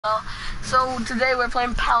So today we're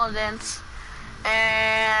playing Paladins,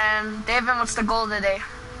 and David, what's the goal today?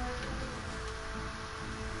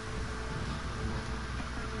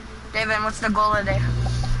 David, what's the goal today?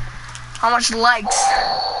 How much likes?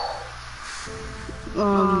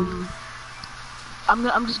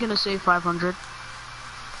 I'm just gonna say 500.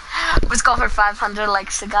 Let's go for 500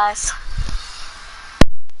 likes, guys.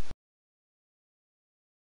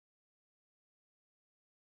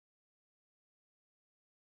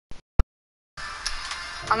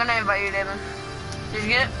 I'm gonna invite you, David. Did you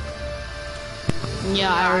get it?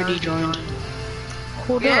 Yeah, I already joined.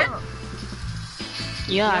 Hold Get up.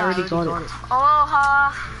 Yeah, I already got it.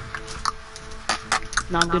 Aloha.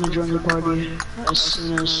 Now I'm gonna join the party as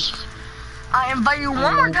soon as. I invite you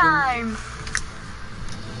one more time.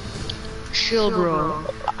 Chill, bro.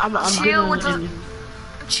 I'm Chill with gonna.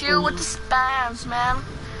 Chill with the spams, man.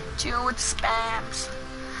 Chill with the spams.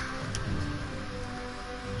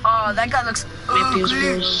 Oh, that guy looks ugly.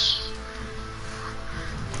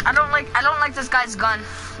 I don't like this guy's gun.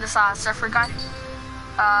 This surfer guy.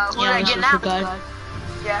 Who did I get now? Guy.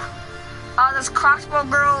 Yeah. This crossbow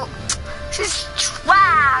girl, she's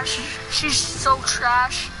trash. She's so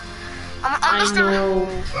trash. I'm just know.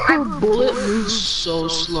 Her bullet moves so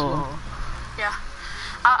slow. Yeah.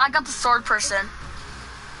 I got the sword person.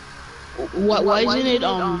 Why isn't it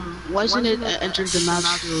entered the map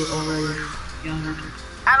already? Yeah.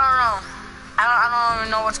 I don't know. I don't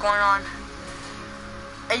even know what's going on.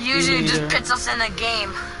 It usually just puts us in a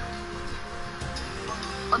game.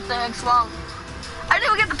 What the heck's wrong? I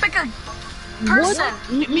didn't even get to pick a person.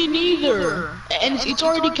 What? Me neither. And it's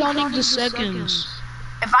already counting the seconds.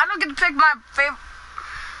 If I don't get to pick my favorite,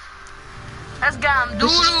 that's gonna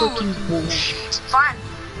This is fucking bullshit. Fine.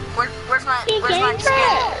 Where's my skin?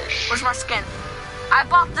 Where's my skin? I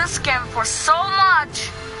bought this skin for so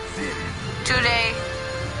much today.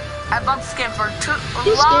 I bought the skin for a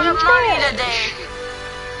lot of money today,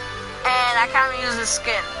 and I can't even use this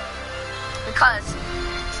skin because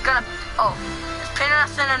it's gonna. Oh, it's putting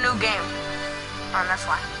us in a new game. Oh, that's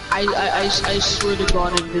why. I swear to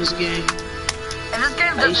God, in this game. If this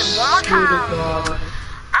game does it one more time,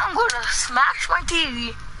 I'm gonna smash my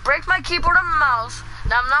TV, break my keyboard and mouse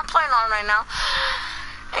that I'm not playing on right now,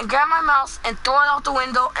 and grab my mouse and throw it out the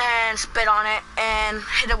window and spit on it and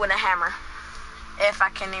hit it with a hammer. If I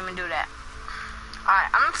can even do that.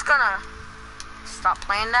 Alright, I'm just gonna stop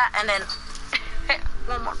playing that and then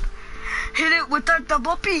one more. Hit it with that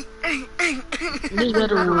double P. This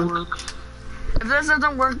better work. If this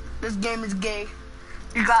doesn't work, this game is gay.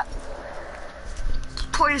 You got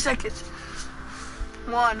 20 seconds.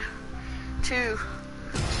 1, 2,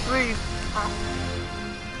 3.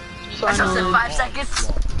 I just said 5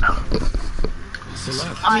 seconds.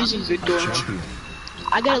 I'm using Victor.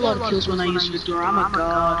 I get a lot of kills when I use Victor. Oh my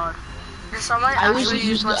god. I always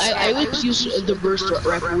use the burst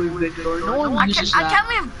rifle with Victor. No one uses that.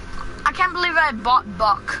 I can't believe I bought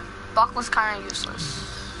Buck. Buck was kind of useless.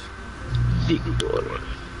 Victor.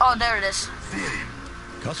 Oh, there it is.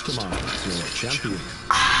 Customize your champion.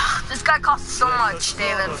 This guy costs so much,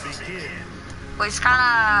 David. But he's kind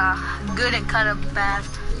of good and kind of bad.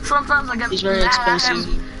 Sometimes I get He's very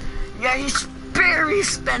expensive. Yeah, he's very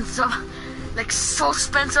expensive. Like so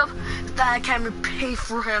expensive that I can't even pay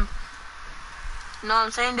for him. You know what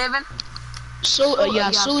I'm saying, David? So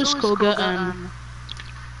so is Koga and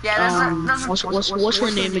yeah, what's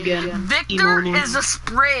her name again? Victor Imani. is a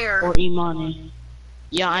sprayer. Or Imani.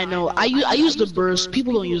 Yeah, I know. I use the burst.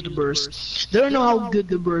 People don't use the burst. They don't know how good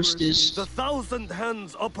the burst is. The 1,000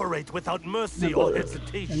 hands operate without mercy or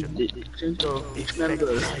hesitation. The gentle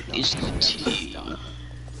member is the team.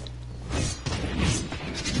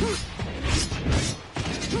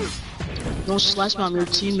 Don't slice me on your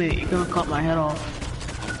teammate, you're gonna cut my head off.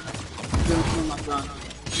 You're gonna kill my gun.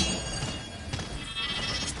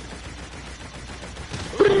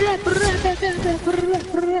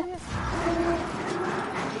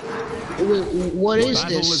 Wait, what is this?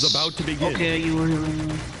 Battle is about to begin. Okay, you were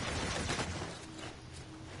here.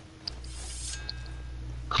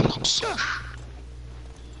 Closer.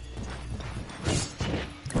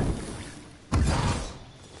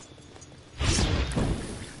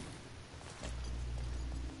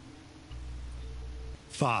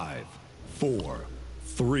 Five, 4,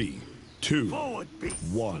 3, 2,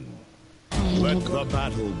 1. Let the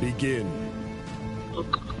battle begin.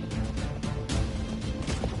 Okay.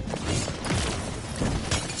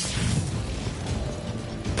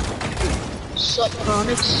 Sup,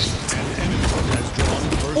 Chronix?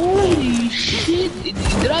 Holy shit!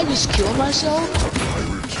 Did I just kill myself?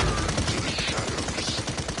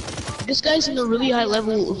 This guy's in a really high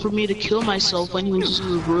level for me to kill myself when he was just I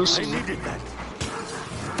reversing. needed that.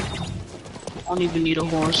 I don't even need a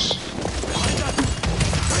horse.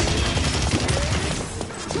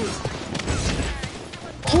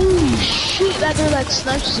 Holy shit, that guy that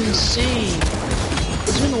snipes is insane.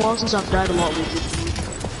 It's been a while since I've died a lot with it.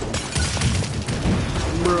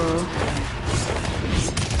 Bruh.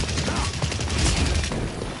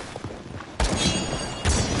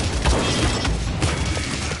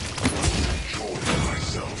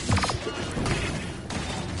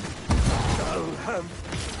 I'll have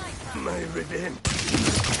my revenge.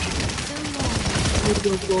 Need to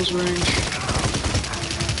go close range.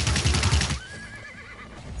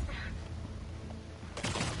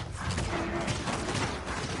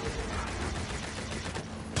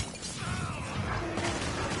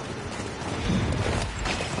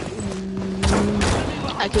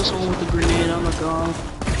 I killed someone with a grenade, oh my god.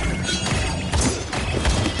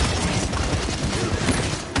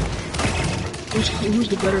 Who's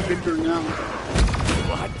the better victor now?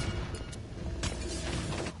 What?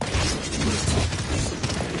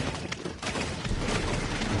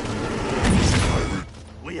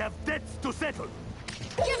 We have debts to settle.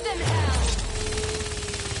 Give them hell!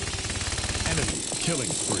 Enemy killing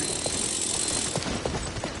spree.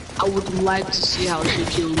 I would like to see how she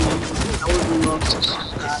killed me. I would love to see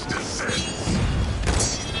that.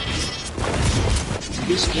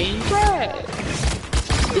 This game trash.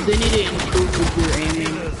 They need to improve with your aiming.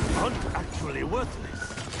 Healers aren't actually worthless.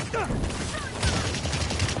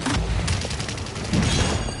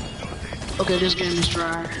 Okay, this game is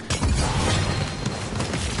trash.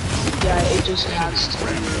 Yeah, it just has to.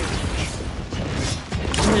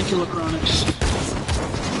 I'm gonna kill a Cronus.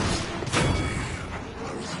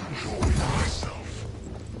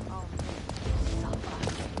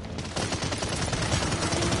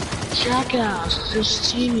 Jackass, just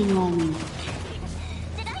teaming on me.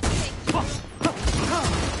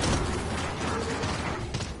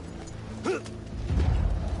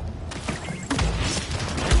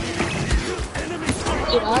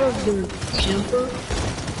 Get out of there, camper.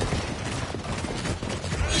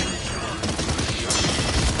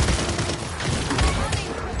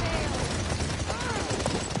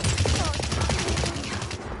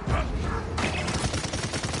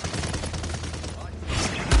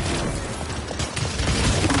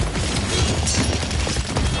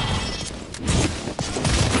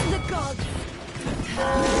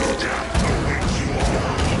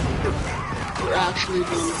 We're actually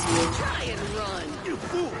going for Try and run! You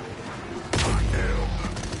fool!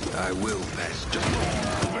 I will pass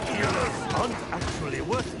judgment. Healers aren't actually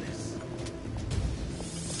worthless.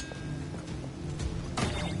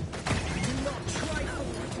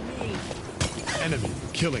 Enemy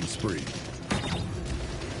killing spree.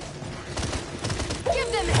 Give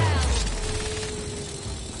them hell!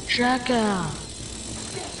 Jackass.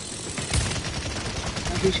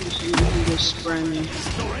 I guess you can just spray me.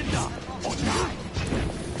 Surrender or die.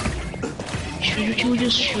 You were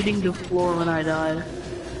just shooting the floor when I died.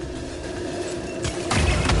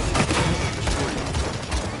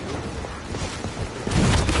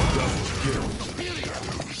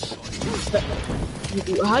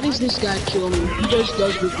 How does this guy kill me? He just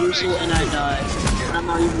does reversal and I die. And I'm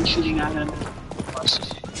not even shooting at him.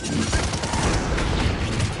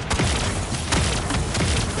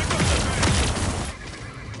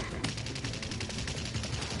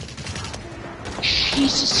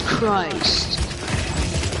 Jesus Christ.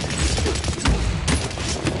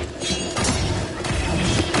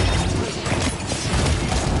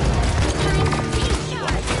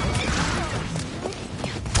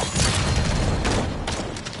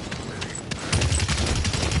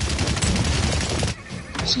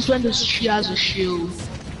 Since when does she has a shield?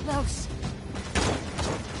 Close.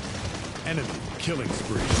 Enemy killing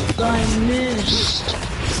spree. I missed.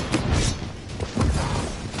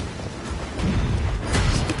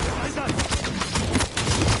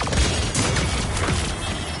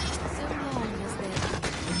 So long as they...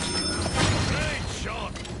 Great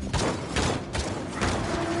shot.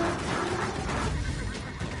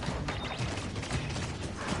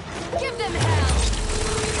 Give them hell!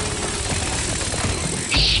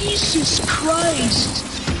 Jesus Christ!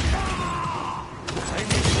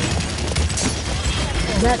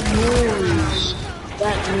 That noise!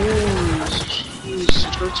 That noise! Jeez,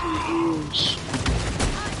 it hurts my ears.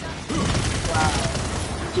 Wow.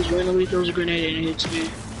 He just randomly throws a grenade and it hits me.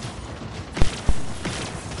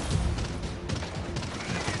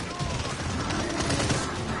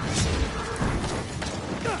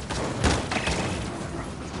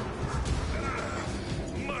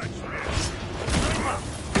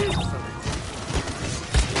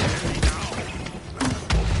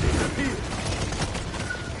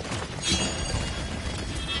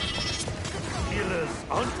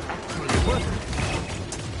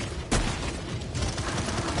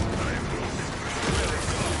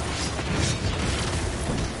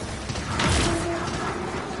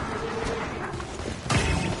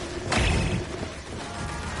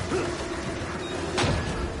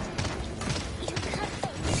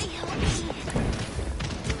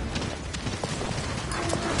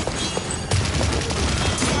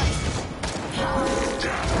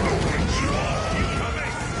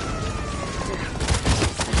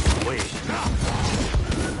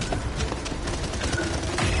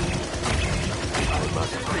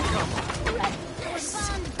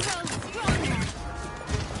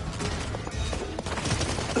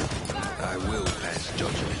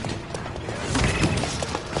 judgment.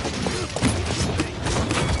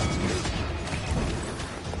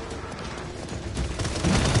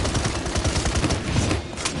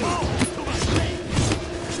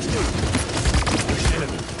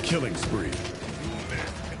 Enemy killing spree.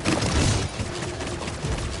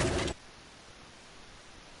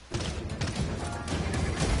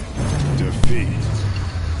 Defeat.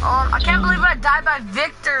 I can't believe I died by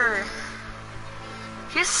Victor.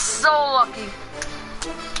 He's so lucky.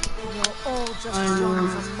 You're all just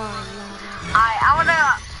pawns of my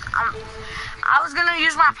ladder. I was gonna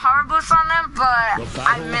use my power boost on them, but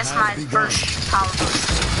I missed my first power boost.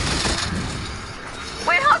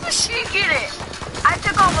 Wait, how did she get it? I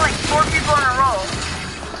took off like 4 people in a row.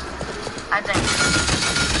 I think.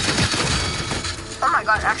 Oh my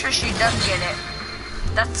god, actually she does get it.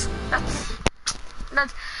 That's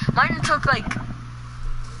mine took like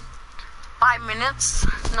 5 minutes.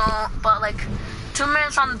 No, but like 2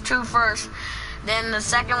 minutes on the 2 first. Then the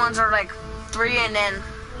second ones are like 3 and then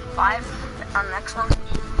 5 on the next one.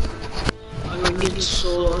 I'm getting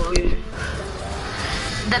so lucky.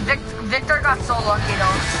 The Victor got so lucky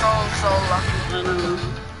though, so lucky. I know.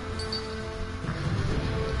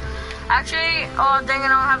 Actually, oh dang it, I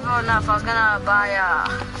don't have enough. I was gonna buy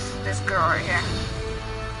this girl right here.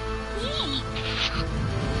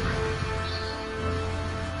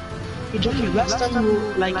 Hey Johnny, last time we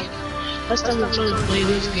were trying to play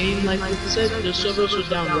this game, like it said the servers were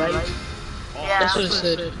down, right? Yeah. That's what it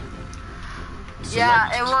said. Yeah,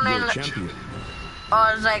 it won't Your even. champion.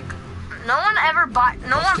 It's like no one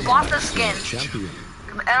bought the skin. Champion.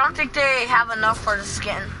 I don't think they have enough for the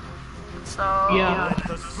skin. So Yeah.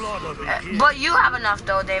 The slaughter begins. But you have enough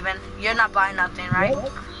though, David. You're not buying nothing, right?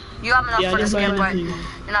 You have enough Yeah, I for the didn't buy skin, but anything.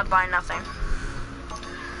 you're not buying nothing.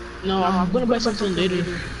 No, I'm gonna buy something later.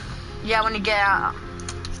 Yeah, when you get to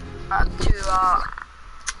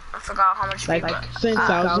I forgot how much. Like people.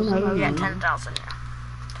 10,000, I don't Yeah, know. 10,000. Yeah.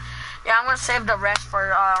 Yeah, I'm gonna save the rest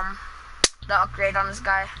for the upgrade on this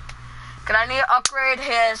guy. Cause I need to upgrade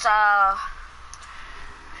his I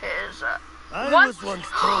what? was once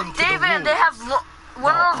thrown to the David, wolves. they have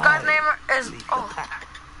one of those guys' name is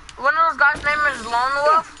one of those guys' name is Lone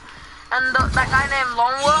Wolf, and that guy named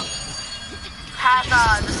Lone Wolf has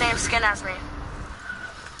the same skin as me.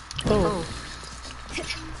 Oh.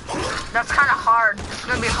 That's kind of hard. It's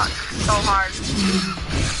gonna be so hard.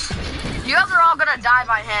 You guys are all gonna die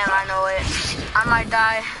by hand. I know it. I might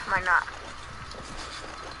die, might not.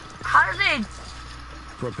 How do they?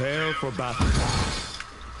 Prepare for battle.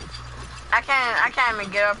 I can't even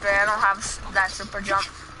get up there. I don't have that super jump.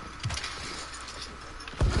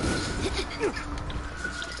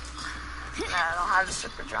 Nah, I don't have the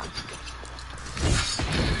super jump.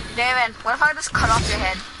 David, what if I just cut off your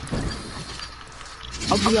head?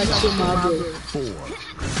 I'll be like so marble. 4,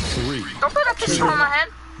 3, Don't put a pistol on my head.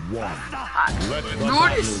 1. Let the Do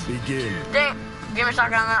battle this. begin. Dang, give me a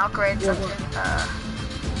second. I'm gonna upgrade something.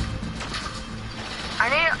 I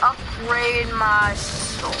need to upgrade my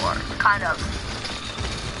sword, kind of.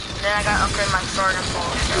 Then I gotta upgrade my sword and bow.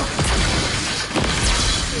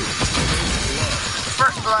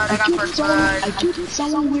 First blood, I got first blood. I killed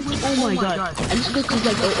someone with, oh my god. I just look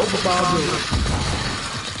like overpowered.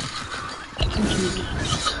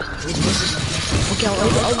 Okay,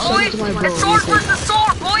 I'll Boy, send it to my bro. it's sword versus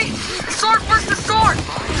sword, boy! It's sword versus sword!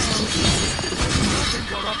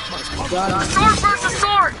 Sword versus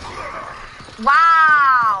sword!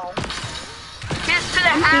 Wow! Here's to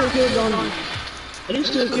the I half. didn't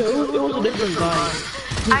still kill, it was a different guy.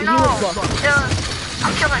 I know.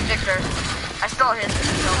 I'm killing Victor. I stole his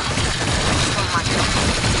kill. Oh my god.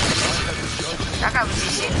 That guy was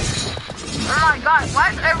easy. Oh my god,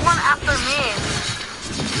 why is everyone after me?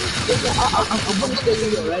 I'm gonna stay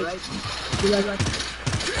here, right?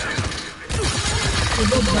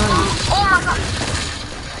 Oh my god!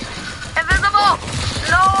 Invisible!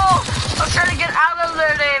 No! I'm trying to get out of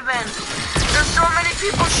there, David. There's so many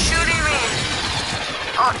people shooting me.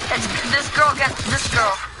 Oh, it's this girl gets this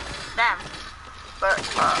girl. Damn. But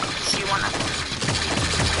she won that.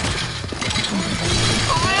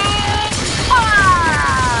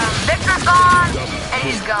 Victor's gone, and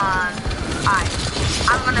he's gone. Alright.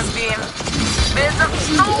 I'm gonna be invisible.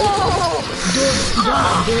 No!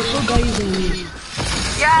 There's no guy using me.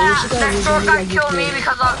 Yeah, that sword guy killed me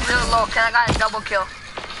because I was really low. I got a double kill.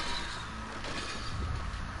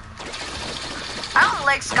 I don't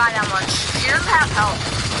like Sky that much. He doesn't have health.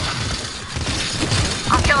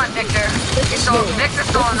 I'm killing Victor.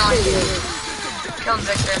 Victor's so annoying. Killed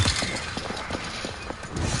Victor.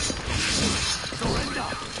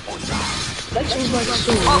 That was like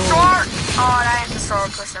so Oh, sword! Oh, that is the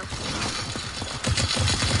sword person.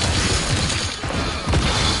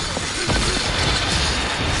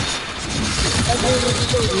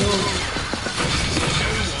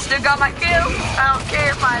 Still got my kill. I don't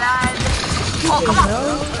care if I died. Oh, come on.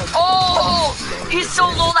 Oh, he's so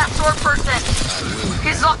low, that sword person.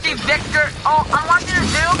 He's lucky, Victor. Oh, I'm watching a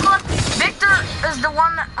video clip. Victor is the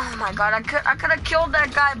one that, oh my god, I could have killed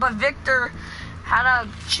that guy, but Victor had to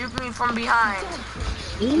shoot me from behind.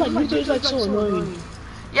 Victor's like so annoying.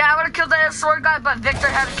 Yeah, I would have killed that sword guy, but Victor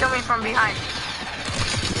had to kill me from behind.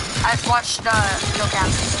 I just watched the kill cam.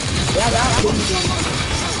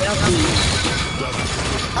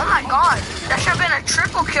 Oh my god, that should have been a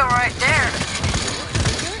triple kill right there.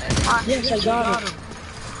 Yes, I got it.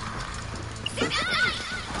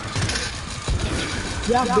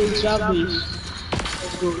 Yeah, base.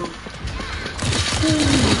 Let's go.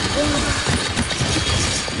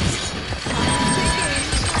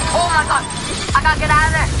 Oh my god, I gotta get out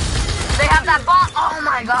of there. They have that bomb. Oh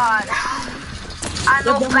my god. I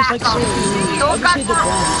know backup. Those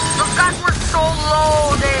guys were so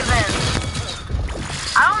low, David.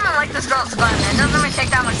 I don't even like this girl's gun. It doesn't really take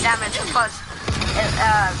that much damage because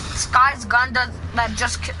Sky's gun does that.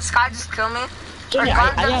 Sky just killed me. Her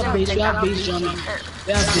gun doesn't even take that much.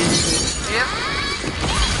 Yep.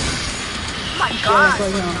 Oh my god.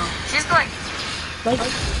 She's like,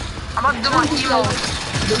 I'm about to do my emo.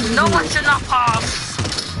 No one should not pause.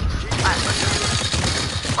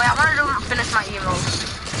 Wait, I want to finish my emo.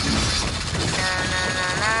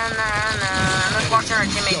 I'm just watching her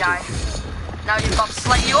teammate die. Now you're about to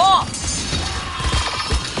slay you off.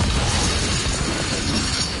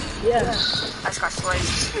 Yes. I just got slayed.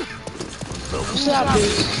 What's up,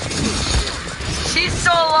 dude? She's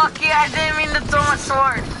so lucky. I didn't mean to throw my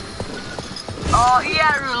sword. Oh, he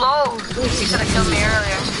had to reload. He could have killed me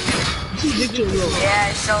earlier. Yeah,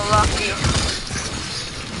 he's so lucky.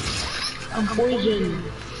 I'm poisoned.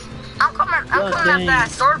 I'm coming after that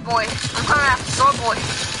sword boy. I'm coming after sword boy.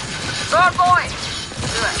 Sword boy!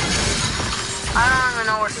 Do it. I don't even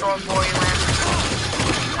know where sword boy went.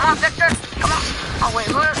 Come on, Victor. Come on. Oh wait,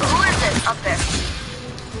 who is it up there?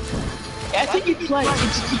 I think it's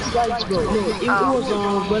lights, bro. No, it was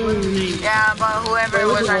whatever the name. Yeah, but whoever it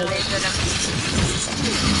was, I baited him.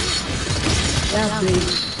 Yeah, babe.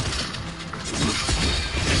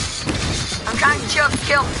 I'm trying to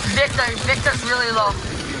kill Victor. Victor's really low.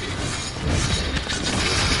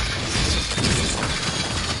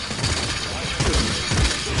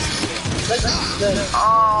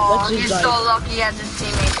 Oh, he's so lucky he has his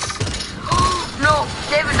teammates. No,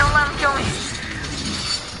 David, don't let him kill me.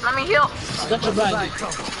 Let me heal. That's your bag.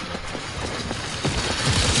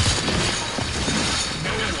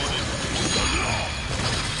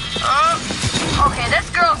 Okay, this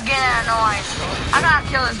girl's getting annoying. I gotta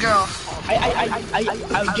kill this girl. I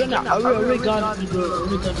already got the girl.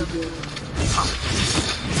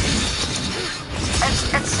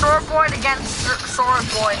 It's Sword Boy against Sword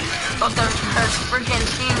Boy, but his freaking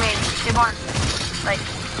teammates keep on, like,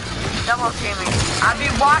 double teaming. I'll be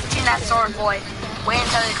watching that Sword Boy. Wait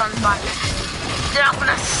until he comes back. Then I'm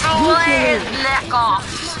gonna slay his neck off.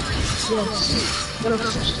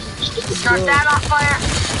 Start that on fire.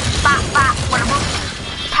 Bop, bop, what a move.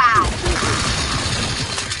 Pow.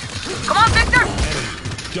 Come on, Victor!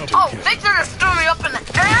 Oh, Victor just threw me up in the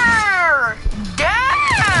air!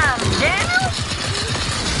 Damn!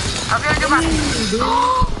 I'm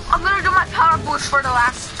gonna do my power boost for the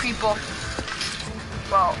last people.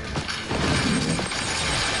 Well.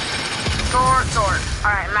 Sword.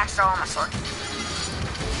 Alright, maxed out all my sword.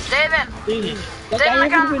 David, I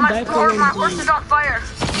got my horse is on fire.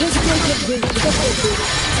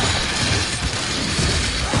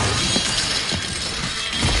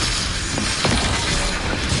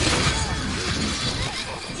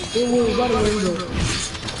 We got a window.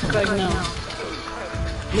 Right now.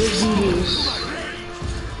 Let's do this.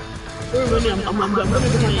 I'm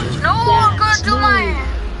gonna do my...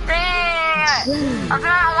 Dang! I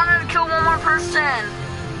wanted to kill one more person.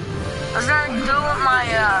 I was gonna do my,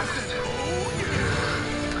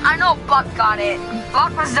 I know Buck got it.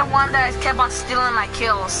 Buck was the one that kept on stealing my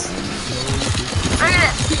kills. Look at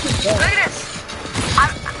this! Look at this!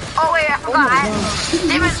 Oh wait, I forgot.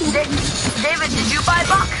 David, did you buy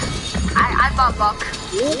Buck? I bought Buck.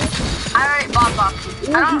 I already bought Buck.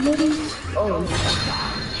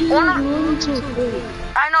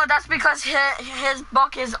 I know, that's because his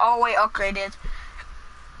Buck is all the way upgraded.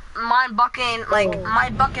 My Buck ain't, like, my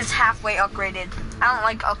Buck is halfway upgraded. I don't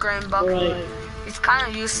like upgrading Buck. Right. It's kind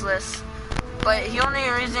of useless. But the only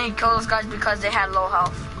reason he killed those guys because they had low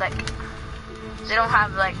health. Like, they don't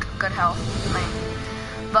have, like, good health. Like,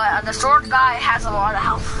 but the sword guy has a lot of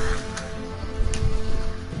health.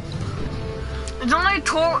 There's only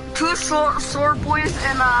two sword boys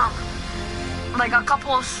and like a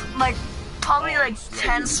couple of, like, probably like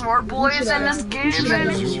 10 sword boys in this game.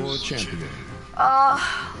 Your champion.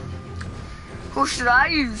 Who should I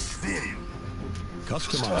use?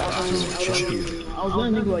 Customize your champion. I was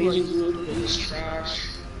gonna think about using blue, but it's trash.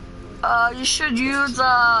 You should use,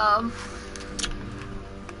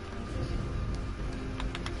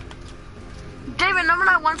 David, remember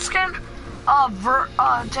that one skin?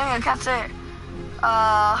 Dang, I can't say it.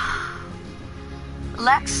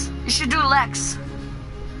 Lex? You should do Lex.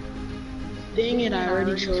 Dang it, I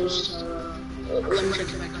already chose, let me check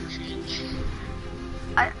if I can change.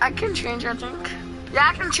 I can change, I think. Yeah,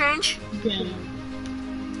 I can change. You can.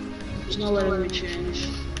 There's no letting me change.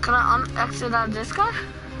 Can I exit out this guy?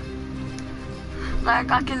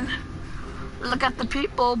 Like, I can look at the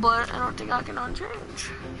people, but I don't think I can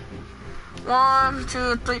unchange. 1,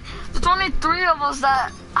 2, 3. There's only 3 of us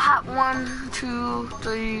that have 1, 2,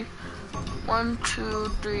 3. 1, 2,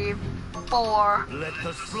 3, 4. Let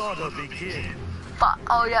the slaughter begin. But,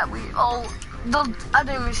 oh yeah, I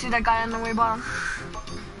didn't even see that guy on the way bottom.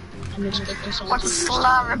 Let the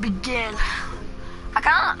slaughter begin. I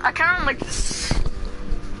kinda like this.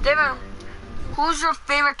 David, who's your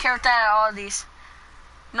favorite character out of all of these?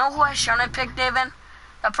 You know who I shouldn't pick, David?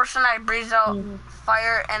 The person that breathes out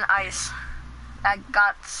fire and ice. That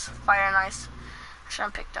got fire and ice. I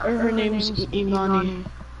shouldn't pick that. Her name's Imani.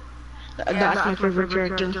 That's my favorite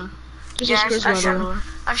character. Yeah,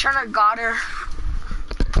 I shouldn't have got her.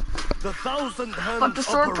 The thousand hands But the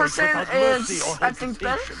sword person is, I think,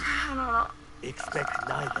 better. I don't know. Expect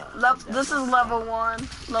neither. This is level 1,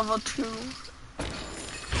 level 2.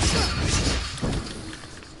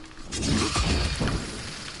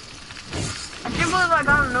 I can't believe I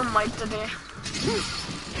got a new mic today.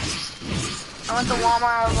 I went to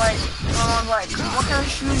Walmart, I was like, what kind of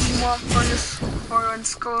shoes you want for when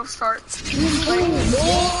school starts?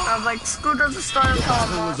 I was like, school doesn't start until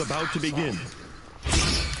Battle is about to begin.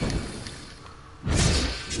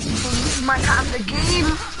 So this is my time to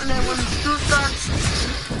game, and then when school starts,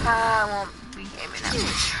 I won't be gaming that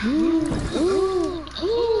much.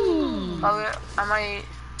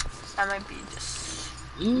 I might be just...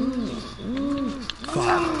 5,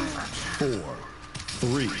 4,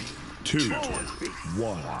 3, 2,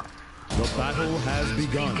 1. The battle has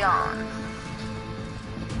begun.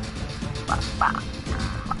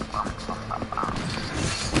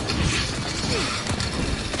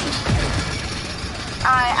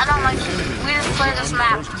 Alright, I don't like it. We just play this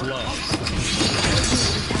map.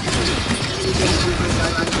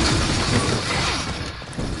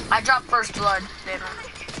 I dropped first blood, David.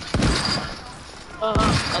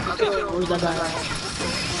 Where's that guy?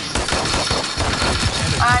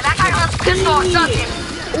 Alright, that guy got the pistol, shot him.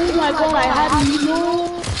 Oh my god, I had you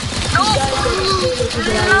know. No!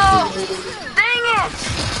 Dang it!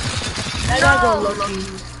 That guy got lucky.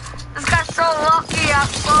 This guy's so lucky, I'm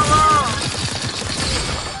so low.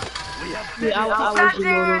 Yeah, I was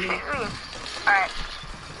Alright.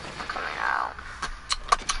 I'm coming out.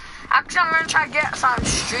 Actually, I'm gonna try to get some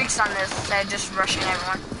streaks on this instead of just rushing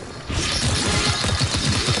everyone.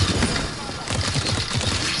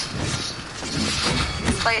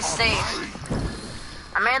 Play safe.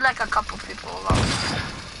 I made like a couple people low. I'm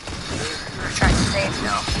gonna try to save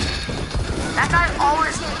though. That guy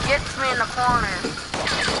always gets me in the corner.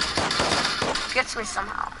 Gets me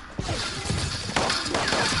somehow.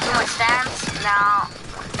 Do my stance now.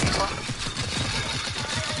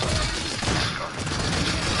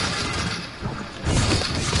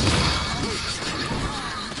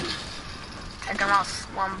 Take him out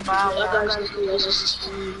one by one.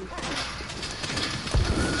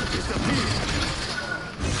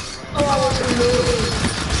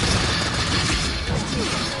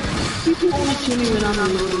 People only kill me when I'm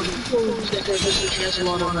alone. People always get their business has a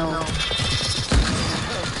lot of health.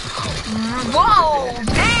 Whoa!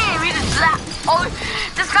 Damn! He just slapped. Oh,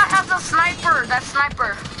 this guy has a sniper. That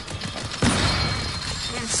sniper.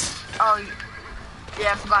 He's. Oh,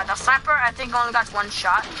 yeah, I forgot. The sniper, I think, only got 1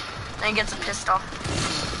 shot. Then he gets a pistol.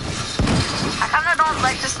 I kinda don't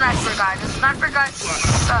like the sniper guy. The sniper guy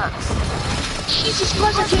sucks. Jesus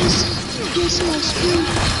Christ, I can't see my screen.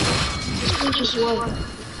 My screen just went.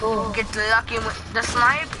 Oh. Get lucky with the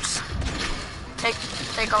snipes.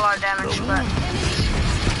 Take a lot of damage, but.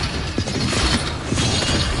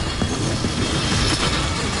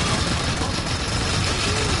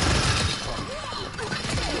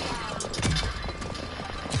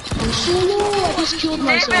 I'm so low, I just killed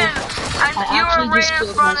myself. David, you were right in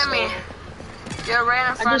front of me. You're right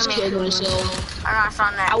in front of me. I just killed myself. I'm not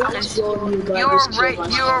on that. I was going to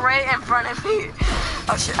you were right in front of me.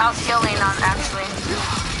 I was killing on actually.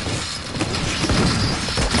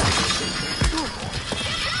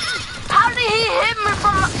 did he hit me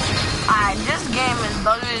from? Alright, this game is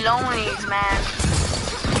baloney, man.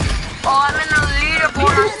 Oh, I'm in the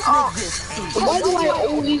leaderboard. Oh, why do I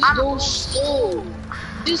always go slow?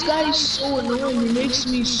 This guy is so annoying. He makes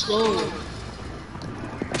me slow.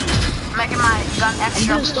 Making my gun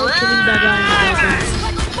extra. I'm gonna start killing that guy in the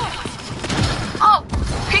background. Oh,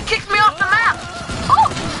 he kicked me off the map.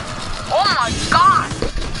 Oh my god.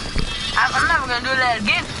 I'm never gonna do that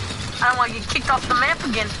again. I don't want to get kicked off the map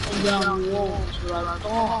again.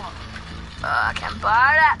 I can't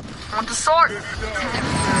buy that. I want the sword.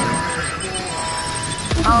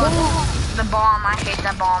 Oh, the bomb. I hate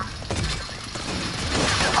that bomb.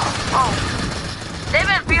 Oh,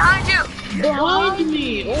 David, behind you. Behind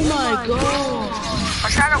me! Oh my god! I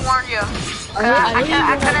tried to warn you. I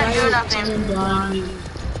couldn't do nothing.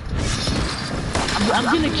 I'm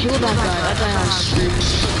gonna kill that guy. That guy has streaks.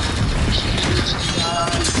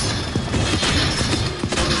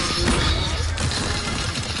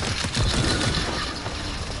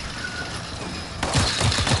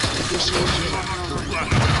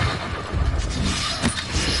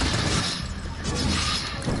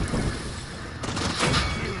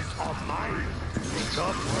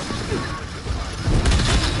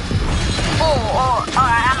 Oh,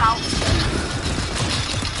 alright, I'm out.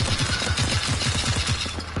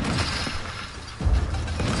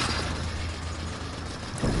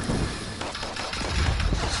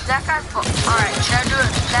 That guy, alright, should I do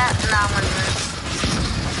it? That? No, I'm gonna do this.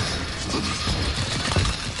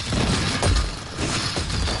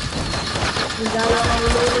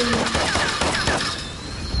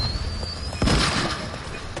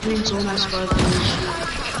 So nice for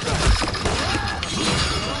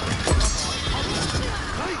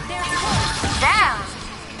Damn!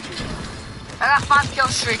 I got 5 kill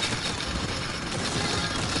streak.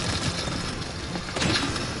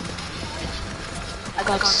 I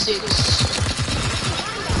got 6.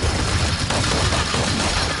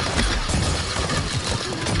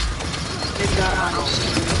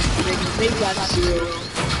 Make that 0.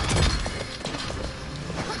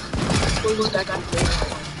 What was that guy?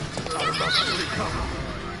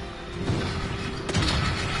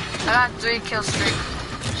 I got 3 kill streak.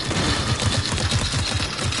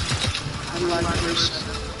 I'm like first.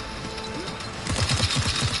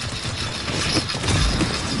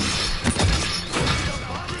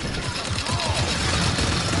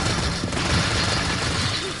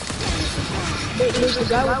 Wait, there's the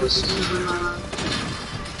guy with the silver line.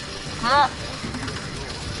 Come on.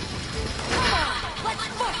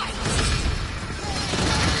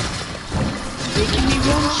 Making me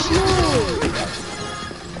run slow.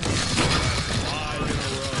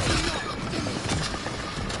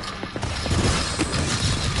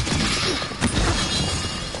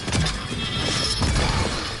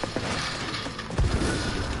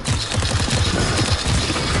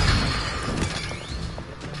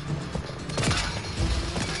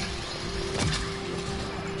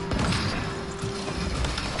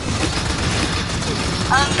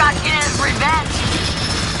 Got getting his revenge.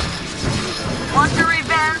 Want the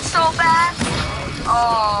revenge so bad?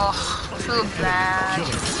 Oh, too bad.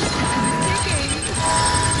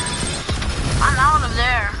 I'm out of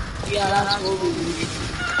there. Yeah, that's what we do.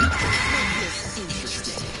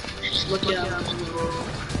 Just look out.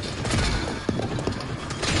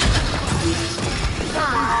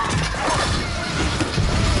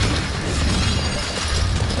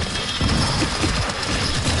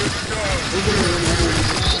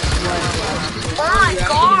 Oh my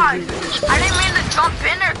god! I didn't mean to jump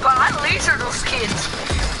in there, but I lasered those kids.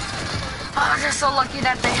 Oh, they're so lucky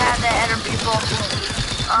that they had the other people.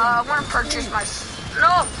 I want to purchase my...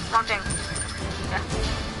 No! Wrong thing. Yeah.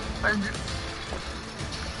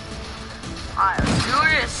 Alright, let's do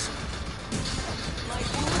this.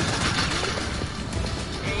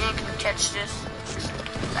 Yeah, you ain't gonna catch this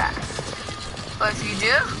fast. But if you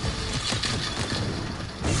do...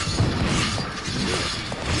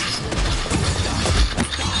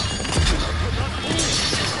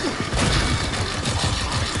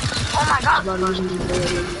 Oh my god! Come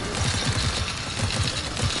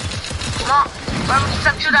on! Whoever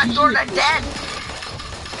steps through that door, they're dead!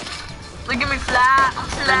 Look at me fly! I'm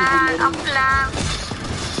flying! I'm flying!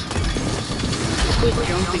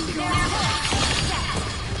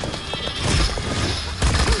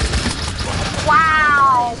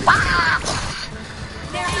 Wow! Wow!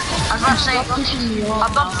 I was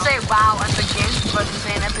about to say wow at the game, but I'm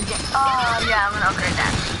saying at the game. Oh yeah, I'm gonna upgrade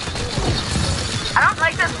that. I don't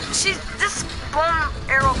like this boom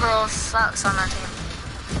arrow girl sucks on our team.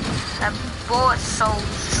 That bull is so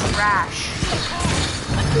trash.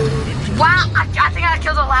 Wow, I think I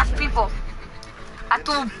killed the last people. I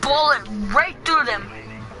threw a bullet right through them.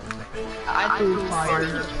 I threw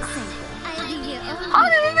fire. How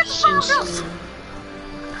did he get the kills?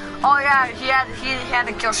 Oh yeah, he had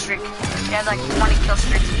a kill streak. He had like 20 kill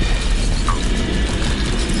streaks.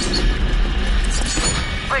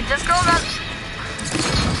 Wait, this girl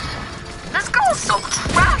is so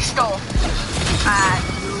trash though.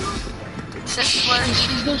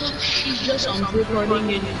 She's just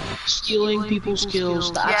recording and stealing people's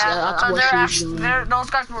kills. That's what she's doing. Those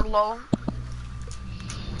guys were low.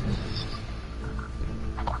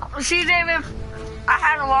 See, David, I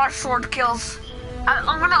had a lot of sword kills.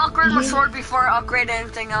 I'm gonna upgrade my sword before I upgrade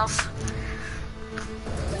anything else.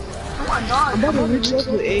 Oh my god. I'm about to reach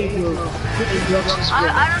level 8, bro.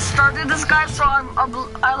 I just started this guy, so I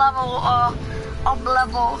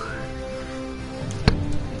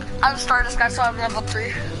just started this guy, so I'm level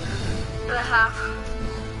 3.5.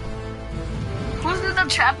 Who's the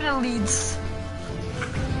champion leads?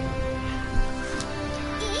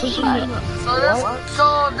 So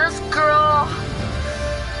this girl,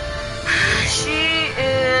 she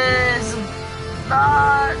is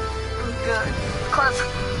not good, cause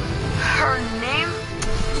her name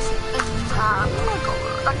is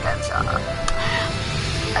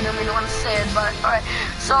I don't really want to say it, but alright.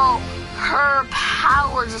 So her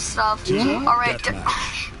powers and stuff. Alright.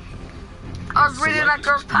 I was reading that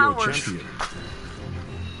girl's powers.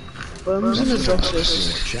 I wonder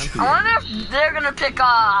if they're gonna pick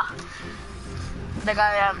the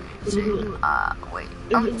guy wait.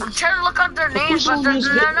 I'm trying to look up their names, but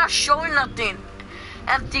they're not showing nothing.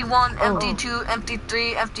 MT1, MT2,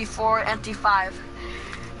 MT3, MT4, MT5.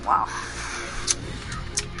 Wow.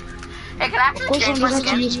 Hey, can I actually change my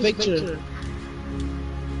skin?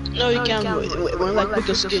 No, you can't. We're like pick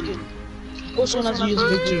a skin. Which one has to use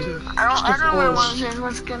Victor? I don't really want to change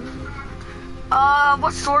my skin.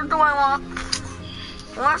 What sword do I want?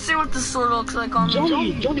 I want to see what this sword looks like on me.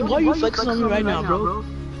 Johnny, why are you flexing on me right now, bro?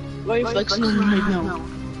 Why are you flexing on me right now?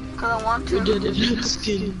 Cause I want to. You did it,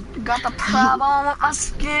 skin. Got the problem with my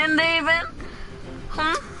skin, David?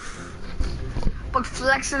 But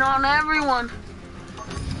flexing on everyone.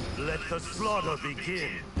 Let the slaughter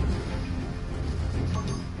begin.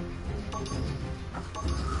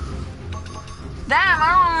 Damn,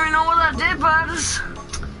 I don't even know what I did, but I just...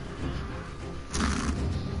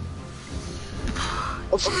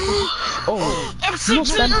 No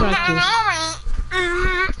stand practice.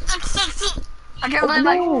 I can't believe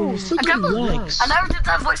I never did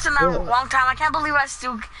that voice in a long time. I can't believe I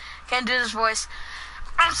still can't do this voice.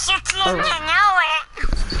 I'm 16 and I know it.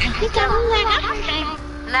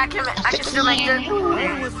 And I can still make this.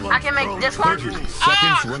 I can make this one. 30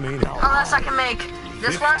 seconds remaining. Unless I can make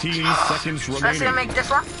this one. 15 seconds remaining. Unless I can make this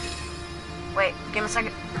one. Wait, give me a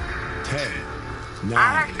second. 10, 9, I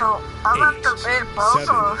like to read both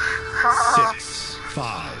 7, 6,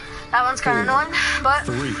 5. That one's kind of annoying, but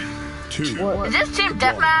 3, 2. is this team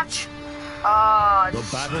deathmatch? The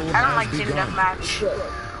battle I don't like has team begun. deathmatch.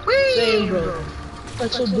 Whee! Same, bro.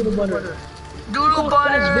 That's so doodle butter. Doodle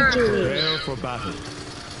butter. Prepare for battle.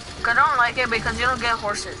 I don't like it because you don't get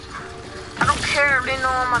horses. I don't care if they know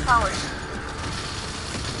all my powers.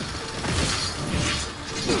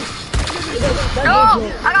 No!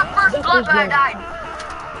 I got first blood, but I died.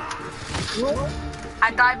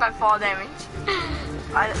 I died by fall damage.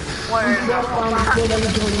 I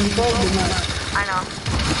know.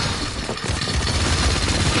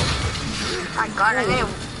 I got a name.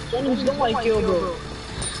 Johnny's don't like kill, bro.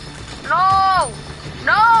 No!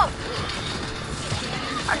 No!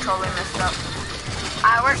 I totally messed up.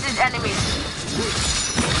 Alright, where's these enemies?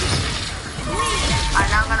 Alright,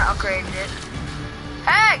 now I'm gonna upgrade it.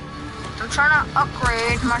 Hey! I'm trying to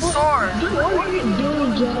upgrade my sword. What are you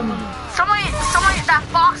doing, Johnny? Somebody, that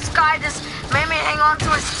fox guy just made me hang on to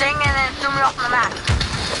his thing and then threw me off the map.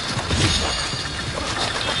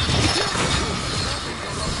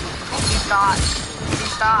 He thought.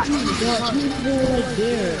 He's right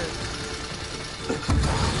there.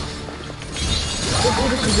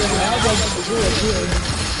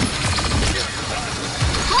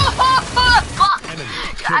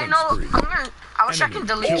 I know. I wish I could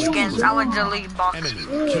delete skins. I would delete Buck.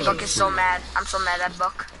 Buck is so mad. I'm so mad at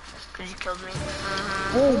Buck because you killed me.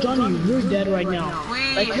 Oh, Johnny, you're dead right now.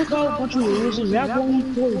 Like, look how much we were losing. We have only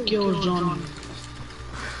 4 kills, Johnny.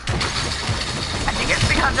 I think it's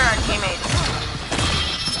because they're our teammates.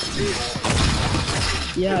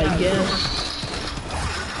 Yeah, I guess.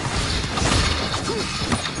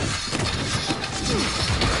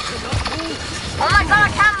 Oh my god,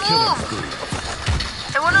 I can't move!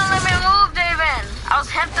 It wouldn't let me move, David! I was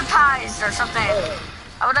hypnotized or something.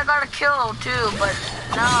 I would have got a kill too, but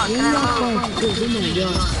No, can I move?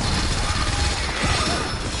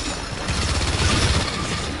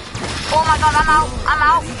 Oh my god, I'm out. I'm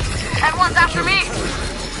out. Everyone's after me.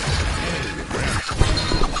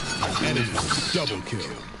 Enemy double kill.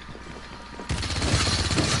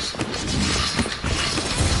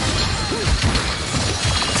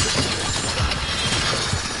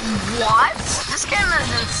 What? This game is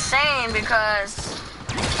insane because...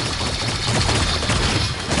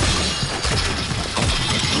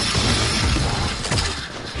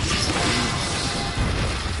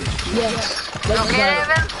 Yes. Okay,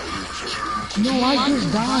 David? No, I just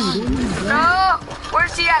died. No!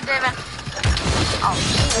 Where's he at, David? Oh.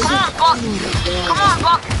 Come on, Buck! Come on,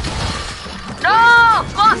 Buck! No!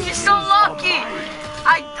 Buck, you're so lucky!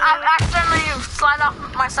 I accidentally slid off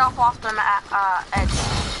myself off the edge.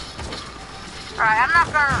 Alright, I'm not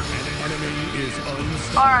gonna... Enemy is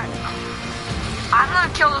unstoppable. Alright. I'm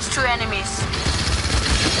gonna kill those two enemies.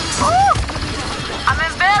 Woo! I'm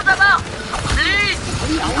invisible! Please!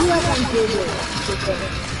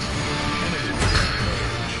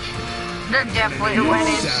 They're definitely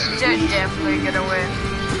winning. They're definitely gonna win.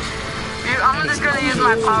 Dude, I'm just gonna use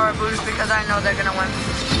my power boost because I know they're gonna win.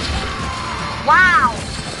 Wow!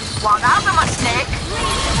 Wow, that was a mistake.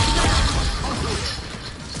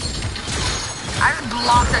 I just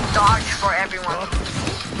blocked a dodge for everyone.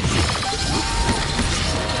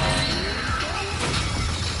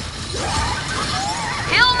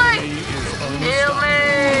 Heal me! Heal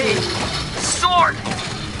me! Sword!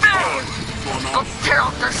 Bang! Go tear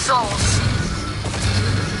out their souls.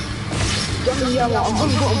 I'm gonna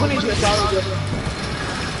use my power.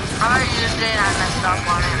 I already used it and I messed up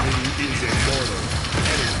on it. Is immortal.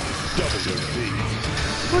 Enemy double defeat.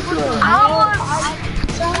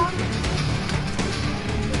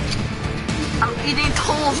 I'm eating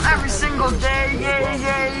tools every single day. Yay,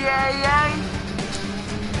 yay, yay, yay.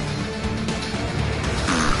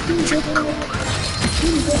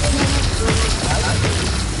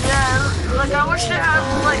 Yeah, like I wish they had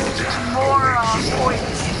like more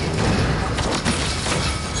points.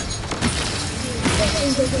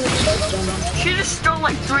 She just stole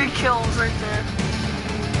like 3 kills right there.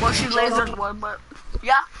 Well, she lasered one, but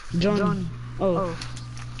yeah. John. Oh.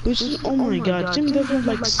 Oh my god, Jim doesn't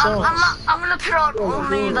like sucks. I'm gonna put out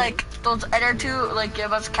only like those other two, like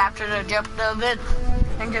give us capture the objective of it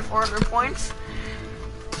and get 400 points.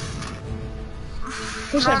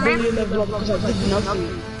 Because I barely leveled up because I did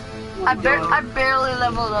nothing. I barely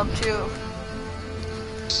leveled up too.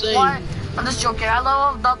 Same. What? I'm just joking. I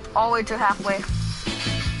leveled up all the way to halfway.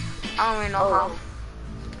 I don't even know how.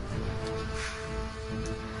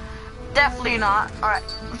 Definitely not. Alright,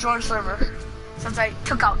 join server. Since I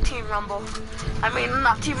took out Team Rumble. I mean,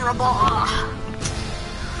 not Team Rumble.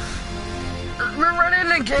 We're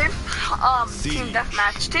running a game. Team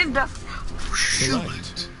Deathmatch. Team Death.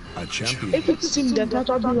 Select a champion. If it's Team Deathmatch,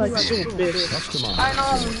 I'll be like so pissed. Customize I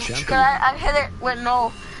know. your Cause champion. I hit it with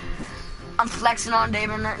no. I'm flexing on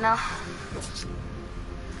Damon right now.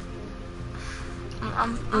 Oh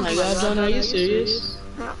my god, John, are you serious?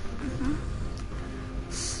 Yeah.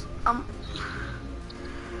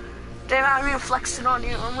 Damn, I'm even flexing on you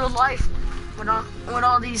in real life with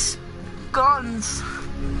all these guns.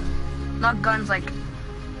 Not guns like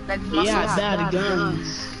muscles. Yeah, bad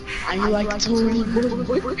guns. I like Tony.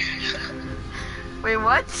 Wait,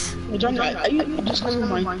 what? John, you just never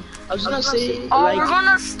mind. I was gonna say. Oh, like, we're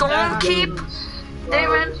gonna Stone bad Keep. guns.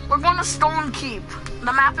 David, we're gonna Stone Keep.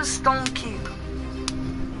 The map is Stone Keep.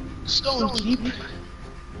 Stone Keep?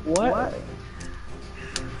 What?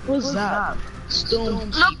 What's that?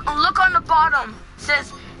 Stone Keep. Look on the bottom.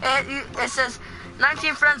 It says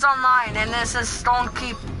 19 friends online, and it says Stone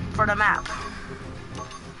Keep for the map.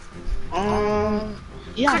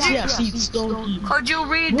 Yeah, see, it's Stone Keep. Could you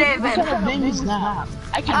read, What David? kind of name is that?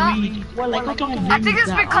 I can read. Well, like, what kind of name I think is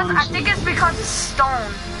it's that, because honestly? it's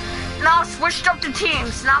stone. Now switched up the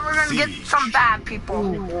teams. Now we're gonna get some bad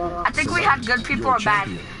people. I think we had good people or bad.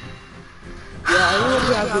 Champion. Yeah, I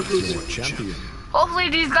really have good Your reason. champion. Hopefully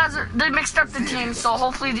these guys they mixed up the teams, so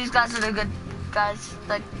hopefully these guys are the good guys,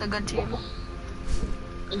 like the good team.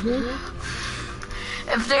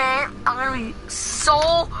 If they ain't, I'm gonna be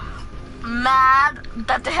so mad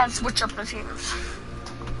that they have switched up the teams.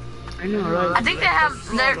 I know, right? I think they have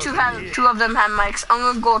two of them have mics. I'm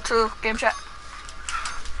gonna go to game chat.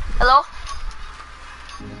 Hello?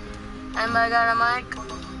 Anybody got a mic?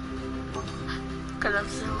 Cause I'm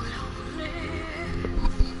so lonely.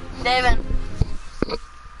 David.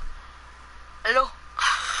 Hello?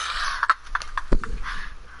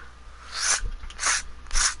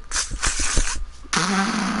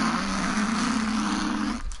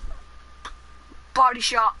 body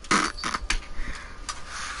shot.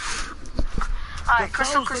 Alright,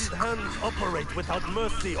 Crystal. Hands operate without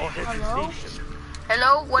mercy or hesitation.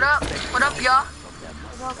 Hello, what up? What up, y'all?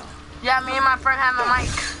 Yeah, me and my friend have a mic.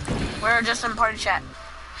 We're just in party chat.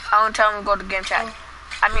 I won't tell him to go to game chat.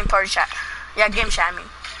 I mean party chat. Yeah, game chat, I mean.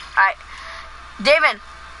 Alright. David,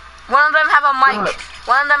 one of them have a mic.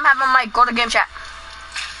 One of them have a mic. Go to game chat.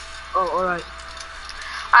 Oh, alright.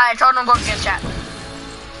 I told him to go to game chat.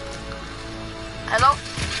 Hello?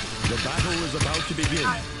 The battle is about to begin.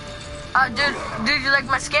 Dude, you like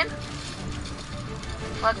my skin?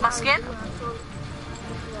 Like my skin?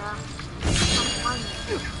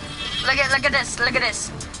 Look at this. Look at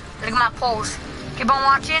this. Look at my pose. Keep on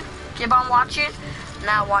watching. Keep on watching.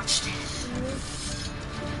 Now watch this.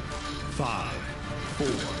 5, 4,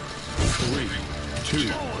 3,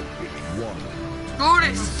 2, 1. Do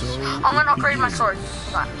this. I'm gonna upgrade my sword.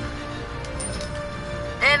 Hold on.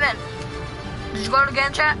 David, did you go to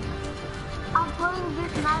game chat? I'm playing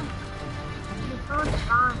this night. The first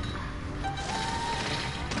time.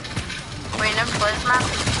 Wait, you never played this map?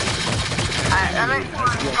 Alright, let me. Oh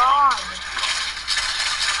my god.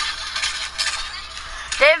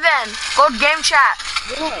 David, go to game chat.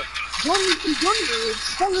 Yeah. Tell me to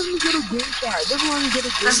get a game chat. Doesn't want to get a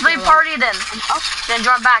game chat. Let's leave party then. Then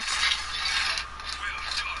join back.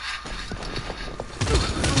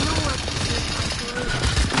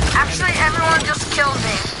 Actually, everyone just killed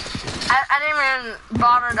me. I didn't even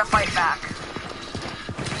bother to fight back.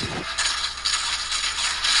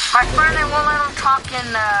 My friend, they won't let him talk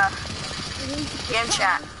in game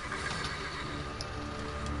chat.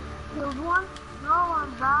 Killed one? No,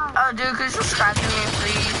 I'm bad. Oh, dude, could you subscribe to me,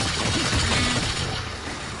 please?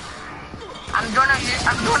 I'm doing a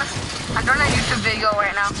YouTube video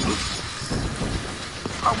right now.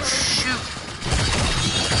 Oh shoot!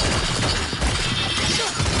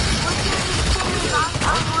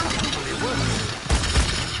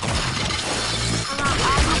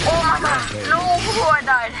 Oh my god! No, I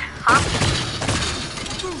died. Huh?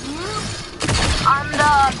 I'm the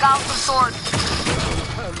guy with the sword.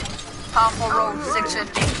 Powerful Road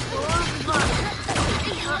 650.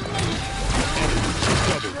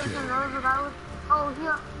 Oh,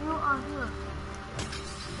 here, you are here.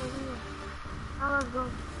 Now let's go.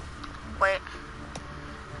 Wait.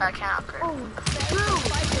 I can't upgrade. Oh,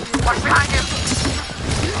 dude. What's behind you?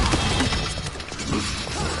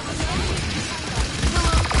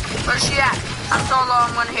 Where's she at? I'm so low,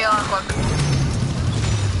 I'm gonna heal her quick.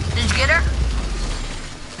 Did you get her?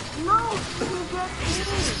 No, you get me.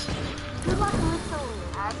 You got me so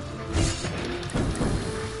mad.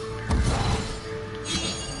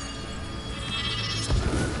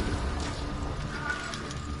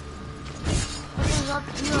 Up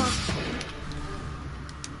here.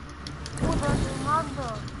 Oh, there's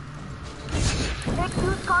another. Hey,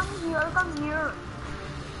 you come here.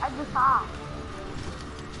 At the top.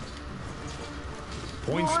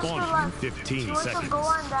 Point spawn in 15 you want seconds. to go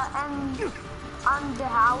on the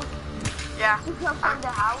house? Yeah. You can find the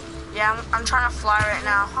house. Yeah, I'm trying to fly right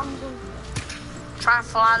now. I'm going. Trying to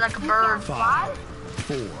fly like a bird. 5,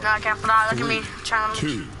 4, No, I can't fly. Look at me.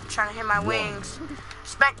 2, Trying to hit my wings.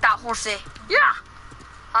 Smack that horsey. Yeah.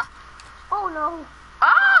 Oh no.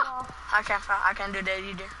 Ah! I can't fly. I can't do that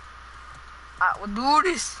either. Alright, we'll do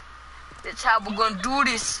this. That's how we're gonna do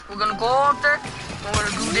this. We're gonna go up there. We're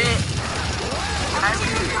gonna do that.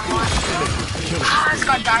 I just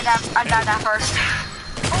got died at. I died at first.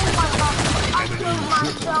 Oh my god. I killed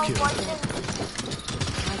myself.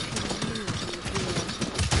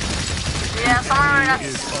 Yeah, someone already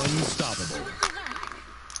is unstoppable.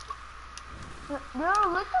 They're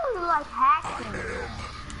literally like hacking.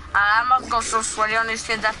 I'm about to go so sweaty on these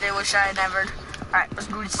kids that they wish I had never. Alright, let's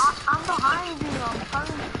do this. I'm behind you. I'm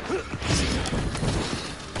coming.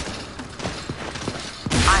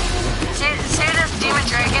 See this demon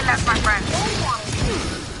dragon? That's my friend.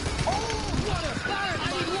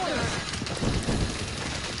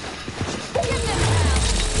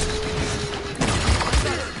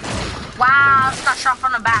 Wow, I just got shot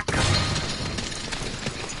from the back.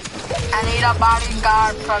 I need a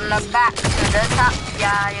bodyguard from the back to the top.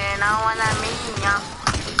 Yeah, you know what I mean, yeah.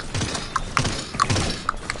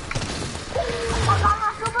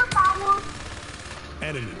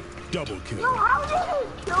 Enemy double No, kill. how did he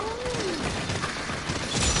kill me?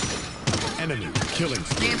 Enemy killing Do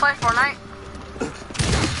spree. you play Fortnite?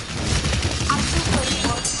 I do play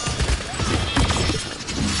Fortnite.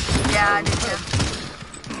 Yeah, I do too.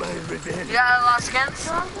 My revenge. You got a lot of skins?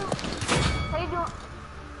 Hey, do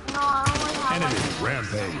no, I only have Enemy like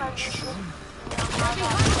rampage.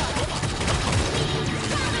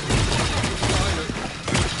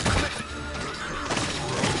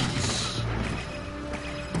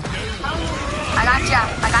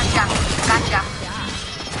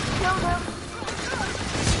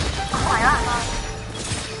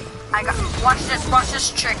 my god. Watch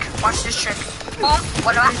this trick. Watch this trick. Boom.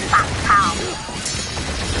 What do I pow?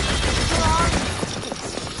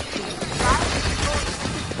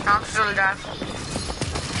 I'm still alive.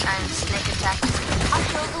 And snake attack.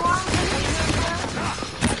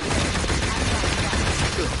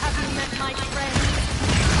 Haven't met my friend.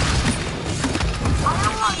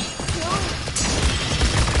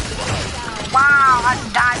 Wow, I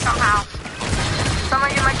died somehow.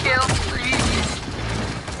 Somebody get my kill, please.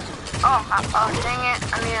 Oh, dang it.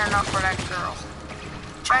 I need enough for that girl.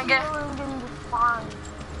 Trying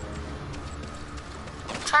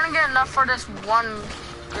to get enough for this one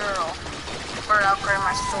girl for to upgrade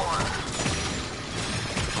my sword.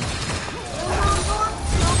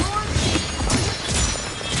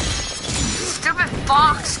 Stupid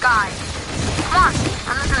fox guy. Come on,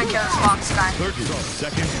 I'm just gonna kill this fox guy. 30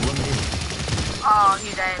 seconds remaining. Oh, he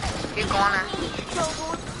dead. Keep going.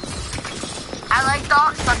 I like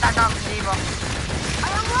dogs, but that dog is evil. I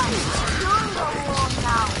am not killing the world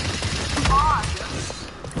now. God.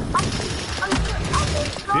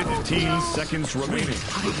 15 seconds remaining.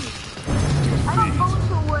 I don't go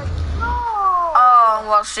to it. No. Oh,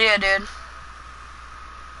 well, see ya, dude.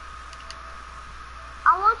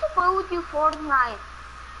 I want to play with you Fortnite.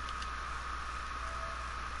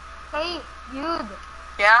 Hey, dude.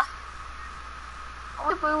 Yeah? I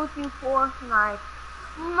want to play with you Fortnite.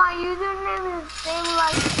 My username is same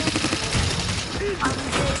like this. On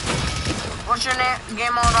this. What's your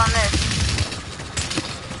game mode on this?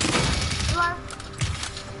 Like,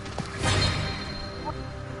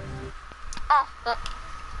 Oh.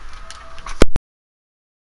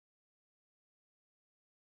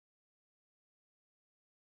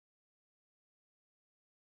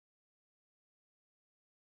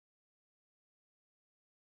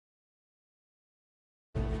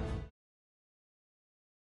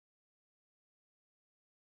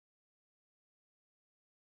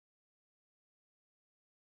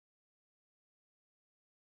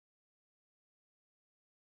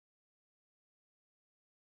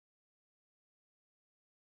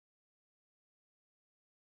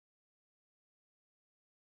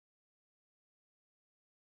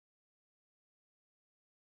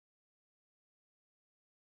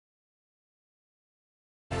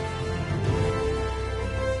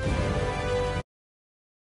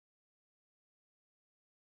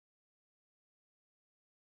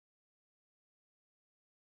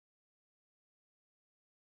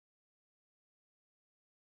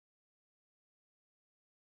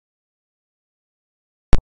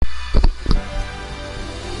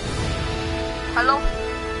 Hello?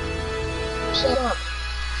 Shut up.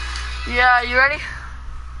 Yeah, you ready?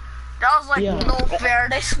 That was like Yeah. no fair.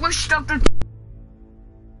 They switched up the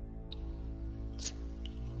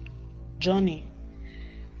Johnny.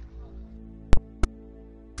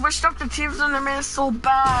 teams and they made it so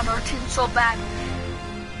bad. Our team's so bad.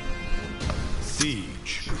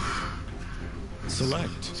 Siege.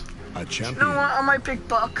 Select a You know champion. what? I might pick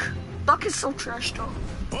Buck. Buck is so trash though.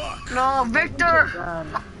 Buck. No, Victor.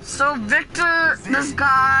 So Victor, this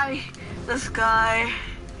guy.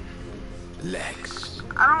 Lex.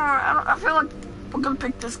 I feel like we're gonna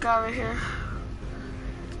pick this guy right here.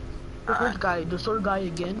 Which guy? The sword guy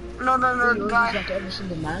again? No, the He nerd always guy. like every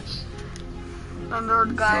single match. The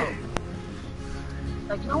nerd guy.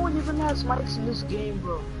 Like no one even has mics in this game,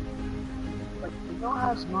 bro. Like no one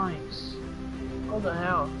has mics. What the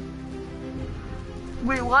hell?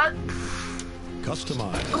 Wait, what?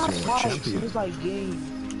 Customize No one has your mics in champion. this like game.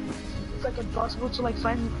 It's like impossible to like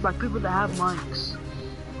find like people that have mics.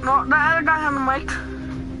 No, the other guy had the mic.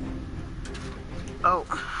 Oh.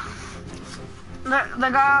 The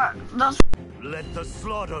guy, that's... Let the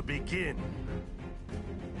slaughter begin.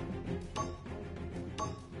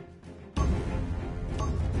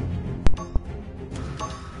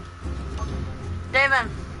 David.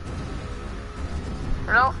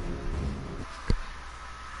 Hello?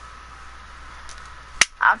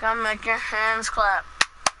 I can make your hands clap.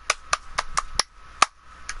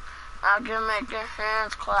 I can make your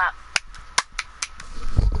hands clap.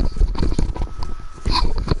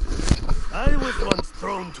 I was once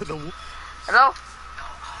thrown to the... Hello?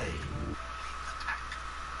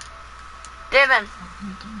 David.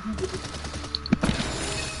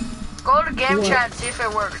 Go to game What? chat, see if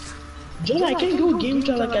it works. John, I can't go game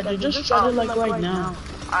chat like I just tried it like right now.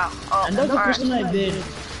 Oh, And that's the alright. first time I did.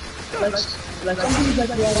 Like something like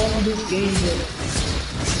that I want to do game with.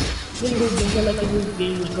 I'm gonna go game chat like I do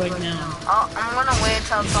games right now. Oh, I'm gonna wait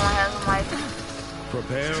until someone has a mic.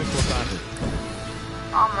 Prepare for battle.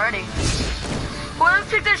 I'm ready. Whoever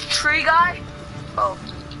picked this tree guy? Oh.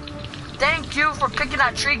 Thank you for picking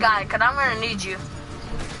that tree guy, cause I'm gonna need you.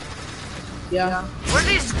 Yeah. What are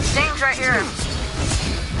these things right here?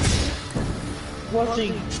 What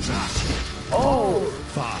thing? Oh,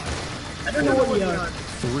 5, I don't know what they are.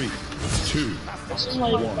 3, 2, It's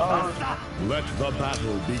like, 1. Let the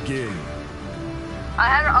battle begin. I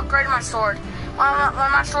had to upgrade my sword.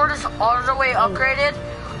 When my sword is all the way upgraded,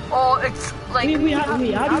 it's like wait, how do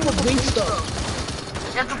you upgrade stuff?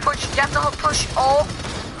 you have to push O.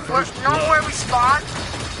 Know where we spawn,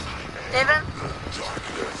 David?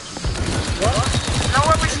 What? Know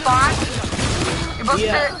where we spawn?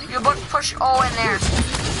 You both push O in there.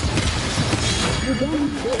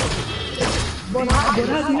 But how do you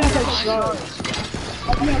have like shards?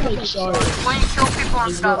 How do you have like shards? When you kill people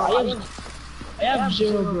and stuff. I have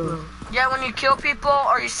 0, bro. Yeah, when you kill people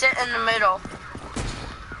or you sit in the middle.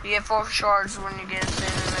 You get 4 shards when you get sit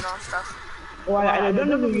in the middle and stuff. Oh, I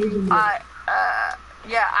don't even use them.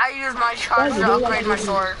 Yeah, I use my shards to upgrade my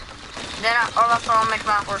sword. Then I'll make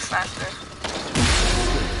my horse faster.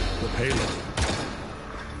 The payload.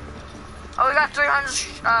 Oh, we got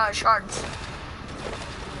 300 shards.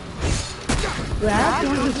 Wait, I have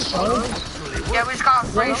 200 shards? Yeah, we just got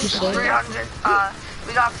free 300.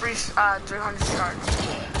 We got free 300 shards.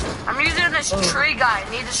 I'm using this tree guy. I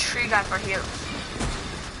need this tree guy for heals.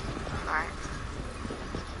 Alright.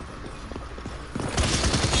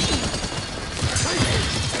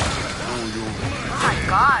 Oh my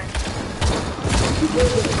god.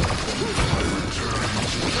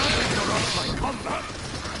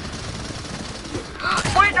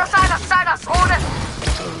 Wait, no, side us, hold it.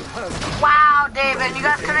 Wow, David, you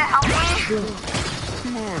guys couldn't help me?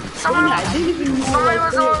 Somebody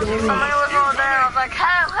was over there. I was like,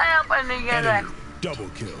 help, and then you get like, Double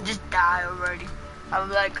kill. just die already. I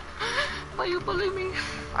was like, will you believe me?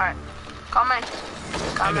 Alright, come in,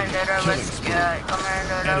 little rescue. Come in,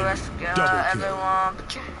 little rescue. Everyone,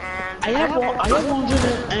 put your hands. I have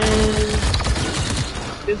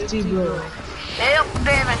 150, bro. Help,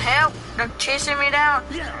 David, help. They're chasing me down.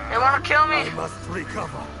 They want to kill me. I must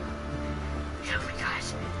recover. Help me,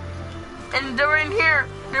 guys. And they're in here.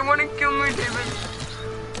 They want to kill me, David.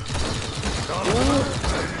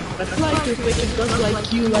 That's like if they can guns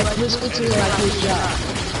like you, like this, it's like this job.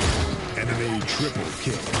 Enemy triple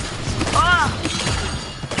kill. Ah!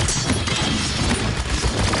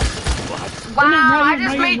 Wow, I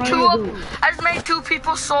just made 2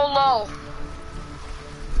 people so low.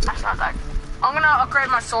 That's not that. I'm gonna upgrade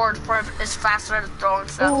my sword for it's faster to throw and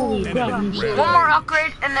stuff. Holy crap, One more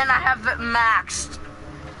upgrade and then I have it maxed.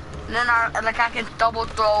 And then I can double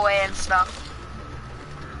throw away and stuff.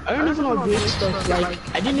 I don't even upgrade stuff, like,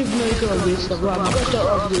 I didn't even know you could upgrade stuff, bro. I'm gonna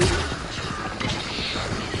start upgrade.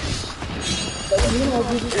 Like, you know,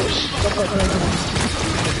 upgrade stuff like that.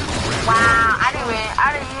 Wow, I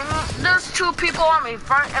didn't even, there's 2 people on me,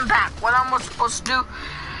 front and back. What am I supposed to do?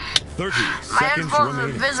 30 My seconds info is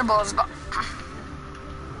remaining. invisible.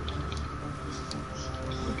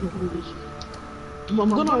 I'm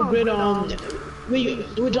gonna upgrade,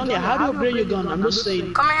 wait, Johnny, how do you upgrade your gun? I'm just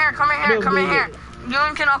saying. Come in here. You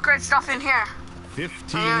can upgrade stuff in here.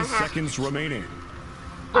 15 seconds remaining.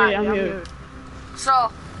 Hey, I'm here.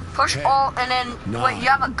 So, push 10, all and then, wait, you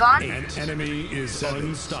have a gun? An enemy is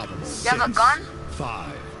unstoppable. You have a gun?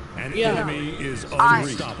 5. An Yeah. enemy is Alright,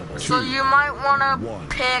 unstoppable. so 2, you might wanna 1.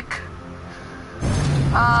 pick,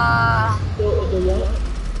 The what?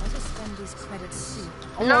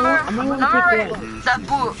 number I'm gonna pick 8, the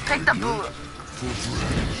boot, pick the boot.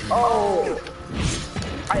 Oh.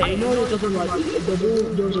 I know it doesn't like the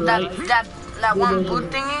blue, those are right. That one boot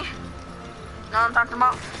thingy? Know what I'm talking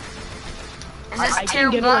about? Is this I tier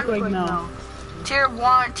can get 1? it up right now. Tier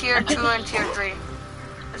 1, tier 2, and tier 3.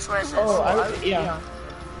 That's what it says. Oh, yeah.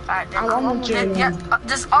 Alright, then I'm on tier 1.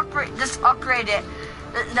 just upgrade it.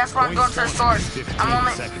 That's why I'm going to the source. I'm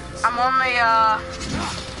only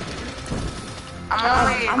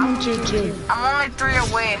I'm on tier 2. I'm only 3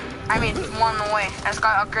 away. I mean 1 away. I just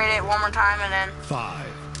gotta upgrade it one more time and then 5,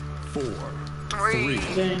 4, 3.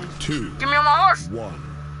 3, 2, Give me on my horse. 1.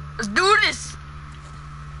 Let's do this.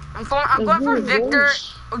 I'm going for Victor.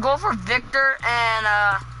 We're going for Victor and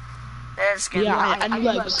there's skin. Yeah, I need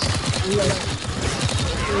legs.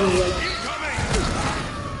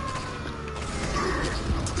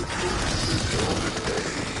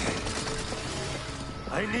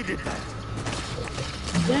 I needed that.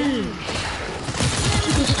 Dang.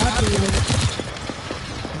 What just happened, like?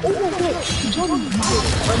 Oh my god, Johnny!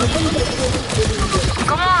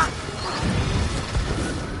 Come on.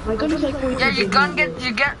 My gun is like 42. Yeah, your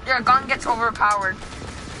gun gets overpowered.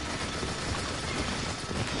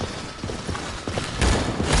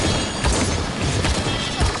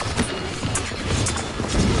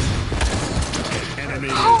 Enemy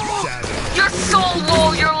is shattered. Your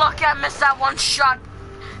lucky I missed that one shot.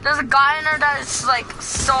 There's a guy in there that is like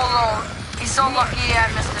so low. He's so lucky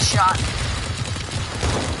I missed the shot.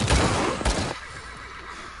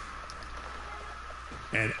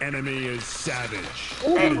 An enemy is savage.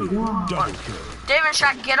 Oh my god. Double kill. David, should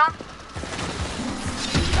I get him?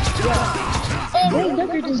 Bro, that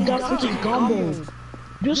guy just got freaking combo.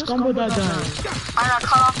 Just combo that guy. I'm gonna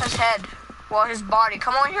cut off his head. Well, his body.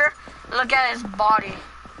 Come over here. Look at his body.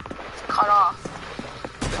 It's cut off.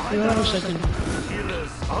 Wait a second.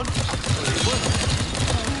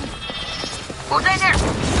 Who's in here?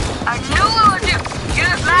 I knew it was you. You're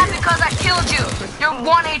just mad because I killed you. You're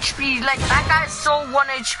 1 HP. Like, that guy's so 1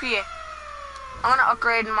 HP. I'm gonna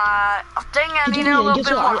upgrade my thing. I need a little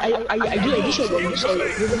bit more. I just showed you.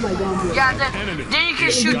 Give him my gun. Yeah, then you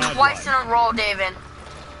can shoot twice in a row, David.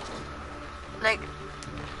 Like,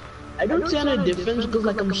 I don't see any difference because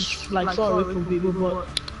like I'm like far away from people, but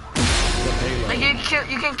like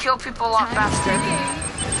you can kill people a lot faster.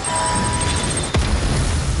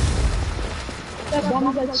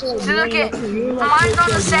 See, look at mine's on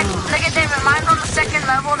the second. Look at David, mine's on the second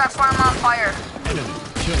level. That's why I'm on fire. Enemy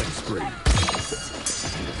killing spree.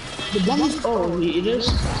 The bomb is it is.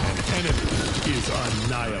 An enemy is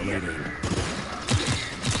annihilated.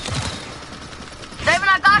 David,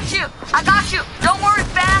 I got you. I got you. Don't worry,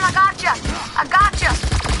 fam. I got you. I got you.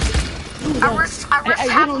 I risked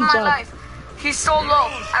half of my life. He's so low.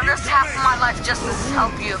 I risked half of my life just to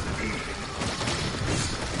help you.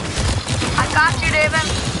 I got you, David.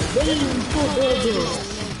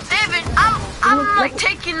 David, I'm like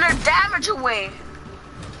taking their damage away.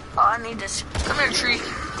 Oh, I need this. Come here, tree.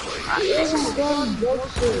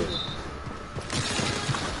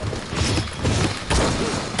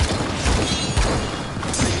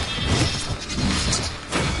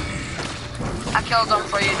 I killed them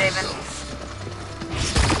for you, David.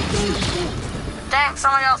 Dang,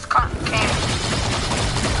 somebody else came.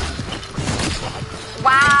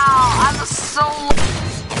 Wow, I was so...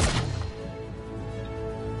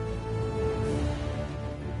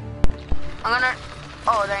 I'm gonna...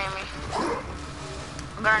 Oh, that ain't me.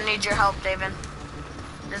 I'm gonna need your help, David.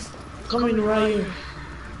 Just... Coming right here.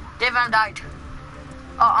 David, I died.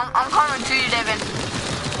 Oh, I'm coming to you, David.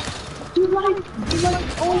 You like,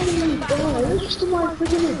 oh my god, it's just my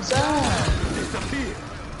freaking exam. Disappear.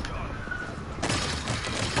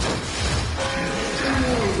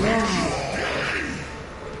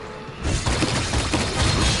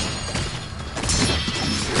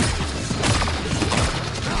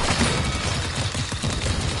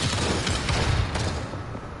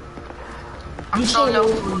 I'm so low.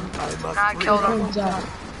 I killed him.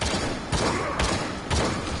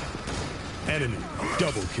 Enemy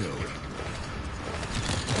double kill.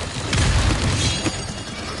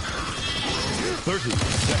 Thirty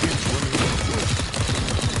seconds remaining.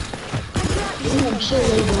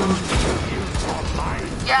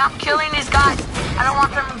 Yeah, I'm killing these guys. I don't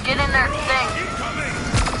want them to get in their thing.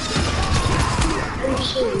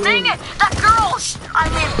 Dang it! That girl! I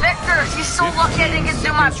mean, Victor, he's so lucky I didn't get to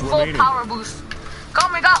do my full power boost.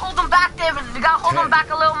 Come, we gotta hold them back, David. We gotta hold them back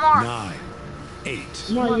a little more. 9, 8,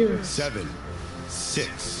 7,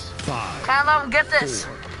 6, 5. Can I let them get this?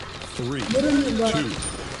 4, 3, 2,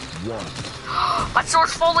 1. My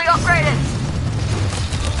sword's fully upgraded.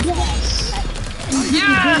 Yes!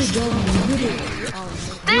 Yes!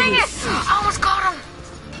 Dang it! I almost got him.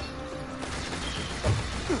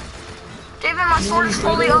 David, my sword is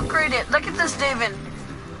fully upgraded. Look at this, David.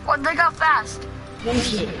 What, they got fast. And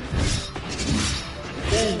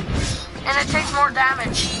it takes more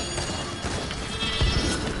damage.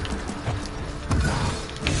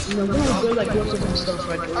 Oh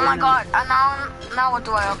my god, and now what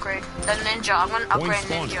do I upgrade? The ninja. I'm gonna upgrade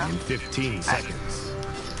ninja. In 15 seconds.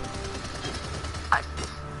 I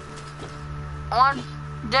want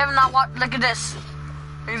David, now what? Look at this.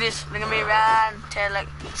 Look at this. Look at me run to like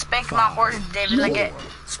spank my horse, David. Look at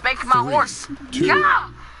spank my horse. 2, Yeah!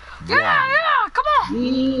 Yeah! Come on!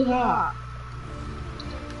 Yeah.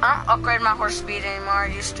 I don't upgrade my horse speed anymore. I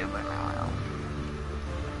used to, but now I don't.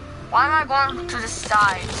 Why am I going to the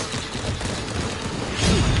sides?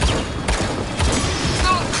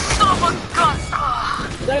 Oh my god!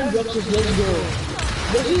 Let's go.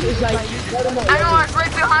 It's like, I know I was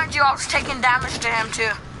right behind you. I was taking damage to him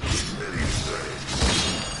too.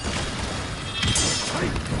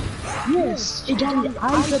 yes, again,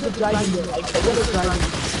 I said the dragon there. I forgot the dragon.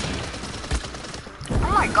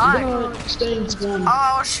 Oh my god. Stay in spawn.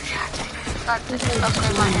 Oh shit. That's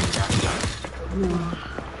upgrade my ninja.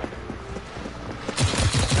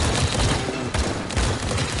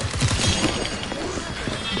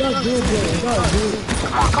 That's good, bro. That's good.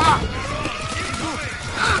 Come on, come on.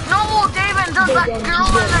 No, David, there's that girl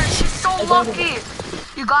in there. She's so lucky.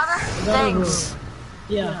 You got her? Thanks.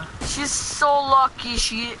 Yeah. She's so lucky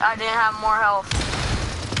I didn't have more health.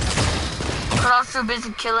 Cause I was too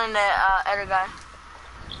busy killing the other guy.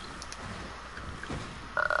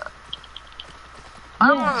 I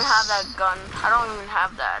don't even have that gun. I don't even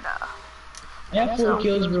have that. I have 4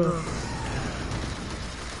 kills, bro.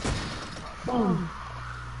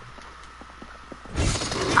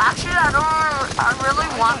 Actually, I really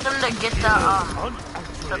want them to get the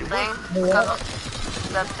thing.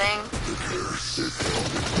 The thing.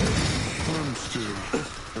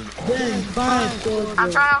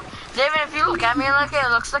 I'm trying to, David, if you look at me like it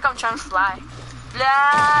looks like I'm trying to fly.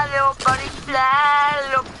 Fly, little buddy, fly,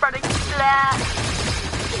 little buddy, fly.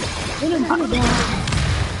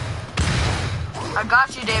 I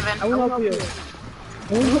got you, David. I will help you.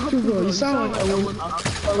 I will help you, bro. You sound like I will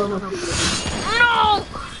help you. No!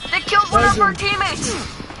 They killed one of our teammates!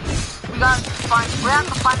 We have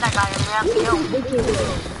to find that guy and we have to kill him.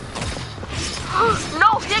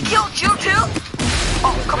 No, he killed you too?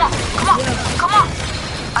 Oh, come on.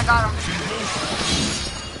 I got him.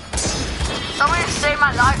 Somebody saved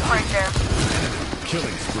my life right there.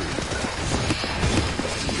 Killing spree.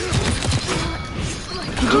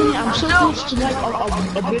 Dude, I'm so close to like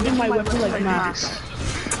upgrading my weapon like max.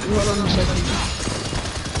 Hold on a second.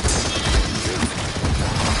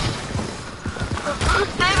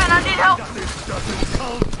 David, I need help.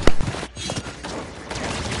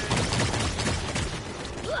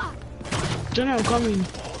 Jenna, I'm coming. I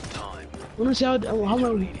wanna see how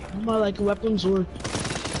my like weapons work.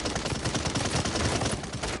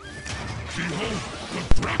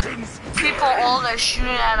 People all are shooting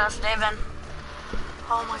at us, David.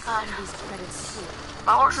 Oh my god.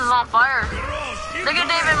 My horse is on fire. Look at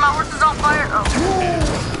David, my horse is on fire. Oh.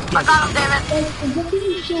 I got him, David.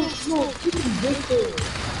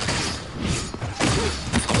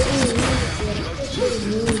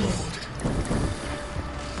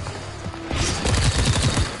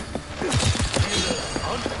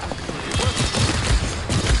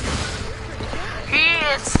 He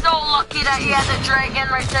is so lucky that he has a dragon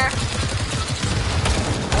right there.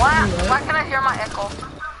 Why can I hear my echo?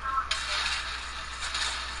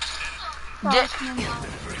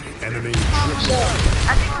 Enemy.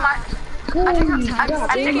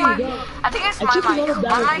 I think it's my mic.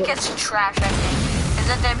 My mic is trash, I think. Is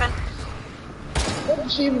it, David?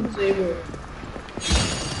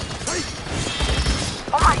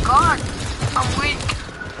 Oh my god! I'm weak.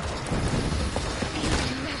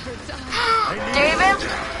 David?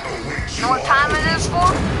 You know what time it is for?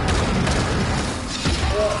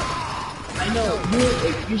 I know.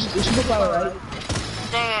 You superpower, right?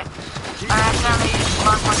 Dang it. I accidentally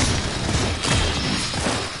lost my...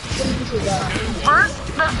 First,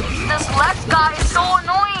 this left guy is so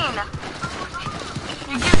annoying.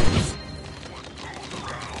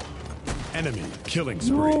 Enemy killing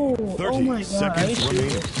spree. No. 30 oh my seconds God,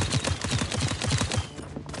 remaining.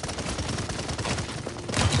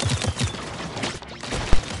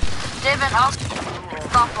 David, I'll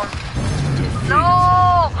stop him. No!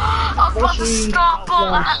 I was about to stop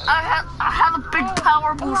him. I had a big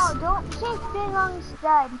power boost. No, don't take Big Lungs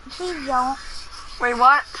dead. Please don't. Wait,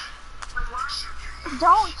 what?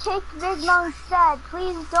 Don't take Big Lungs dead.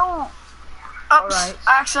 Please don't. Oops, I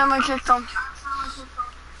accidentally kicked him.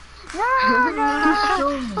 No.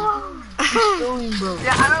 He's trolling, bro.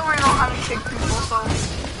 Yeah, I don't really know how to kick people, so...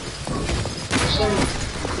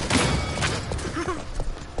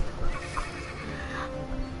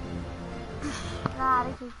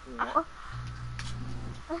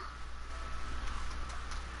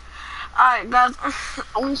 Alright, guys.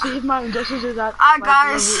 I want to see if my injustice is at. Alright,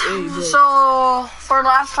 guys. So, for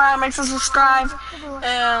last time, make sure to subscribe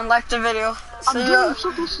and like the video.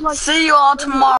 See you all tomorrow.